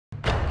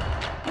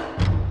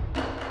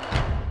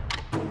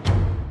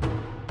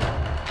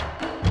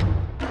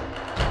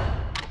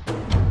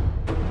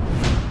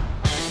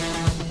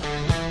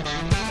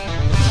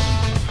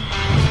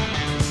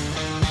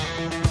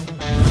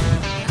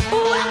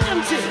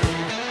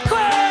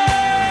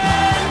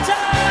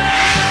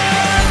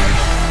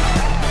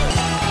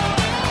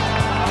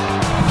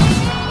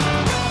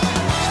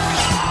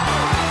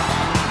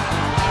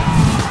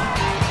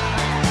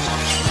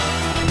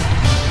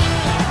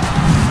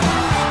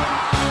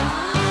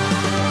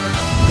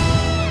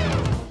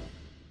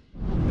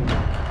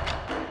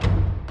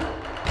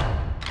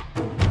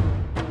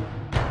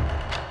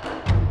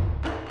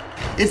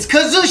It's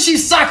Kazushi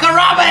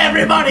Sakuraba,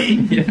 everybody!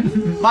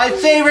 My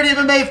favorite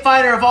MMA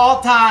fighter of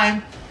all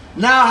time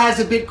now has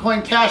a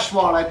Bitcoin Cash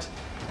wallet,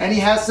 and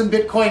he has some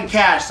Bitcoin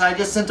Cash. So I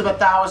just sent him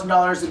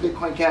 $1,000 in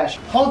Bitcoin Cash.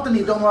 本当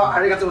にどうも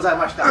ありがとうござい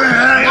ました。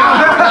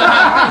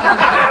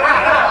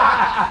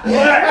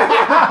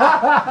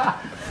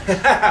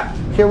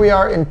Here we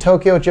are in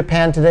Tokyo,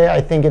 Japan today.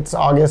 I think it's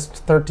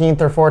August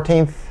 13th or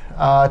 14th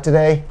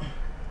today.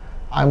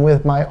 I'm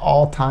with my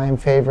all-time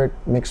favorite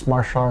mixed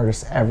martial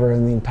artist ever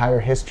in the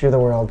entire history of the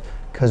world,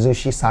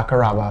 Kazushi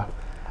Sakuraba.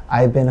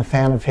 I've been a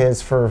fan of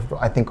his for,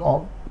 I think,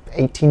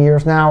 18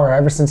 years now, or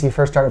ever since he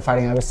first started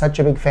fighting. I was such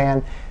a big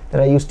fan that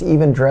I used to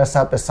even dress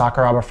up as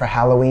Sakuraba for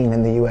Halloween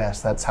in the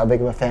US. That's how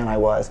big of a fan I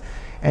was.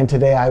 And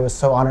today I was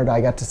so honored I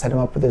got to set him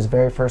up with his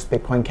very first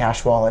Bitcoin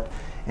Cash wallet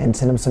and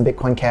send him some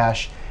Bitcoin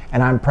Cash.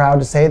 And I'm proud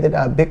to say that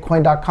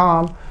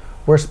Bitcoin.com,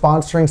 we're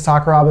sponsoring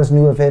Sakuraba's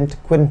new event,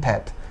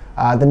 Quintet.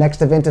 The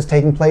next event is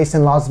taking place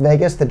in Las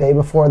Vegas the day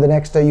before the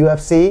next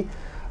UFC.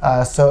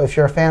 So if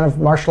you're a fan of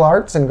martial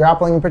arts and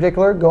grappling in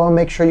particular, go and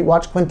make sure you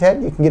watch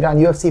Quintet. You can get it on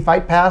UFC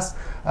Fight Pass.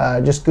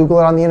 Just Google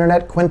it on the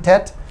internet,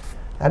 Quintet.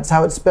 That's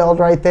how it's spelled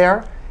right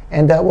there.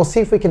 And we'll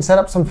see if we can set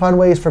up some fun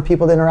ways for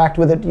people to interact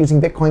with it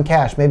using Bitcoin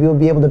Cash. Maybe we'll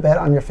be able to bet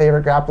on your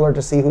favorite grappler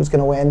to see who's going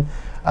to win,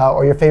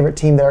 or your favorite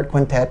team there at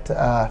Quintet.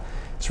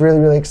 It's really,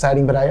 really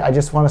exciting. But I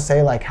just want to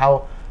say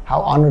how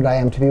honored I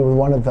am to be with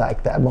one of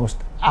the most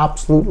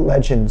absolute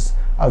legends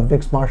of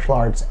mixed martial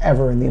arts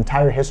ever in the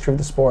entire history of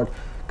the sport,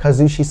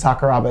 Kazushi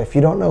Sakuraba. If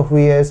you don't know who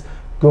he is,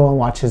 go and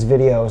watch his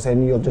videos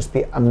and you'll just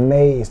be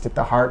amazed at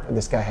the heart of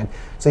this guy had.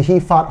 So he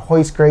fought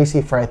Royce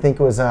Gracie for, I think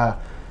it was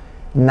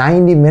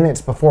 90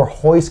 minutes before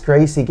Royce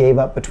Gracie gave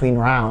up between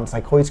rounds.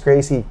 Like Royce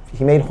Gracie,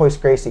 he made Royce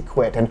Gracie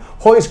quit. And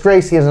Royce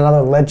Gracie is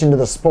another legend of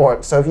the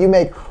sport. So if you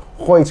make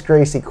Royce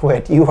Gracie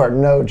quit, you are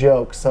no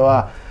joke. So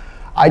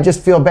I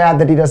just feel bad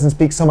that he doesn't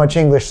speak so much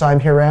English, so I'm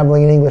here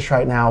rambling in English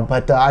right now.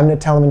 But I'm going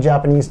to tell him in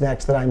Japanese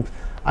next that I'm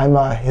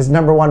his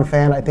 #1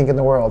 fan, I think, in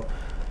the world.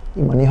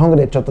 今日本語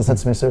でちょっと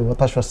説明する。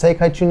私は正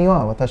解中に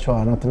は私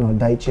はあなたの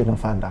第一の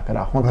ファンだか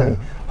ら本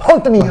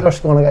当によろし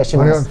くお願いし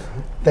ます。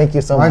Thank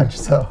you so much.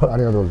 So, あ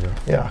りがとうございま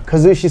す。 Yeah,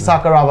 Kazushi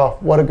Sakuraba,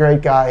 what a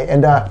great guy.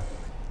 And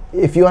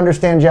if you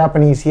understand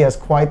Japanese, he has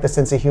quite the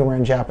sense of humor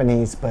in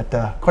Japanese. But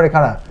これ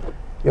から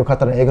よかっ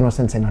たら英語の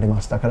先生になりま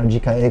す。だから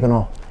次回英語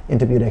のイン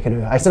タビューでき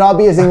る。I said I'll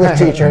be his English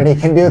teacher and he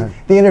can do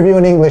the interview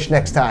in English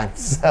next time.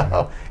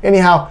 So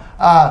anyhow,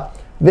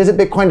 visit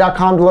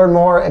Bitcoin.com to learn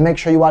more and make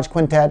sure you watch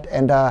Quintet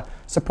and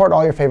support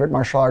all your favorite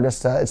martial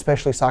artists,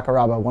 especially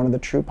Sakuraba, one of the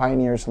true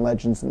pioneers and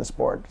legends in the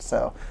sport.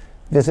 So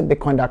visit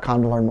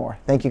Bitcoin.com to learn more.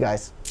 Thank you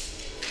guys.